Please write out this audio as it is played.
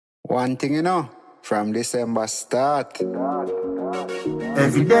One thing you know, from December start.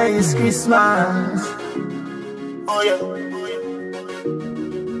 Every day is Christmas. Oh yeah.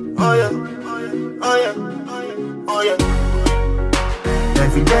 Oh yeah. Oh yeah. Oh yeah.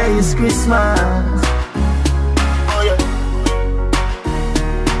 Every day is Christmas. Oh yeah.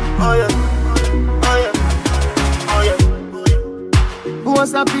 Oh yeah. Oh yeah. Oh yeah. Who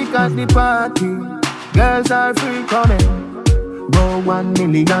was a pick at the party? Girls are free coming. Go 1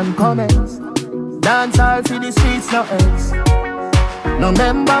 million comments. Dance all for the streets, no else. No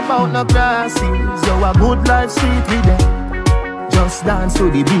member about no classes. You a good life street with them. Just dance to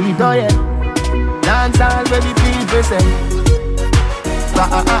the beat, oh yeah. Dance all where the people say.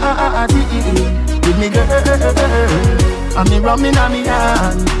 With me girl, I'm me rumming on me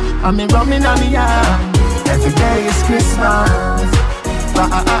hand. I'm me rumming on me hand. Every day is Christmas.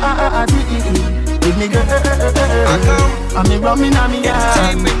 With me girl, Akam. I'm me rumming on me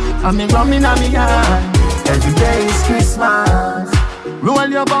hand. I'm me rumming on me hand. Every day is Christmas. Roll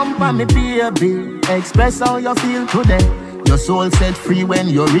your bumper, me baby. Express how you feel today. Your soul set free when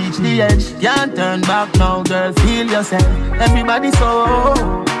you reach the edge. Can't turn back now, girl, feel yourself. Everybody so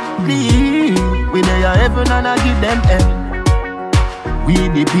free. We lay your heaven and I give them hell. We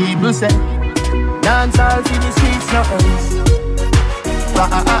the people say dance all for the streets, no else.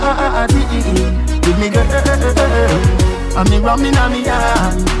 With me girl, I'm me rumming on me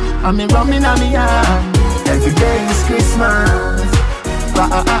hand. I'm me rumming on me hand. Every day is Christmas.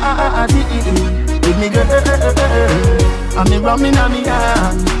 With me girl, I'm me rumming on me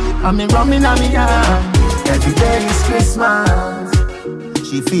hand. I'm me rumming on me hand. Every day is Christmas.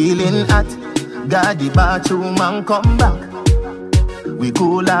 She feeling hot. Got the bathroom and come back. We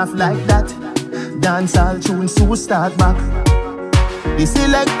go laugh like that. Dance all tunes to start back. The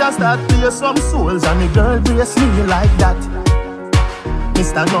selector start play some souls and the girl brace me like that. Me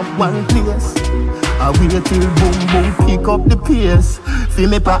stand up one place. I wait till boom boom pick up the pace. Feel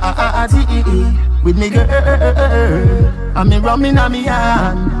me party with me girl. I'm me rumming on me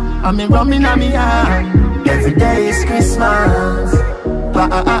hand. I'm me rumming on me hand. Every day is Christmas.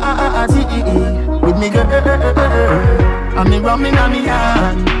 Party with me girl. I'm me rumming on me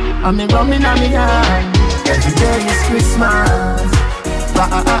hand. I'm me rumming on me hand. Every day is Christmas.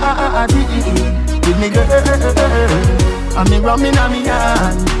 Party with me girl. I'm me rumming on me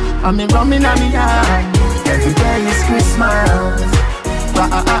hand. I'm me rumming on me hand. Every day is Christmas.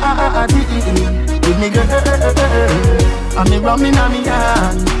 Party with me girl. I'm me rumming on me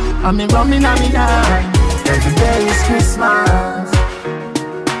hand. I'm me rumming on me hand. Every day is Christmas.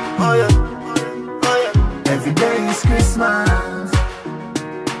 Oh yeah. Oh yeah. Every day is Christmas.